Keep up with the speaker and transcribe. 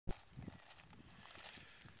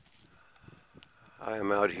I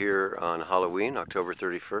am out here on Halloween, October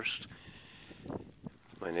 31st.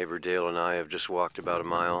 My neighbor Dale and I have just walked about a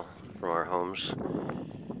mile from our homes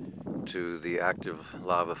to the active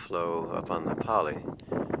lava flow up on the PALI,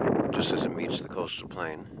 just as it meets the coastal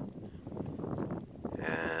plain.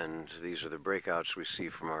 And these are the breakouts we see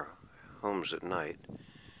from our homes at night.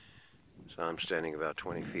 So I'm standing about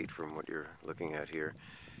 20 feet from what you're looking at here,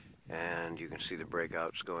 and you can see the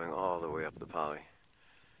breakouts going all the way up the PALI.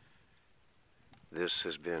 This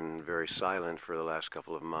has been very silent for the last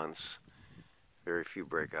couple of months, very few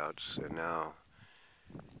breakouts, and now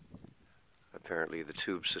apparently the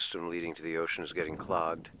tube system leading to the ocean is getting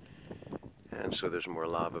clogged, and so there's more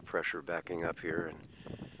lava pressure backing up here and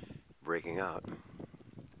breaking out.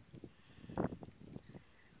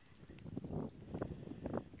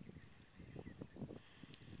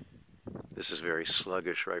 This is very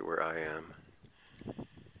sluggish right where I am,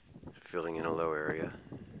 filling in a low area.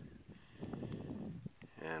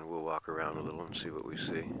 And we'll walk around a little and see what we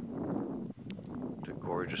see. It's a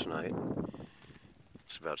gorgeous night.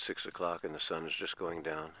 It's about 6 o'clock and the sun is just going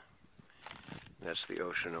down. That's the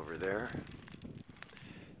ocean over there.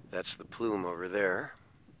 That's the plume over there,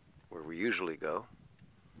 where we usually go,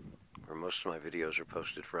 where most of my videos are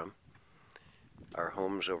posted from. Our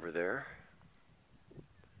home's over there.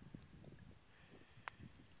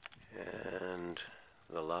 And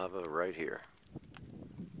the lava right here.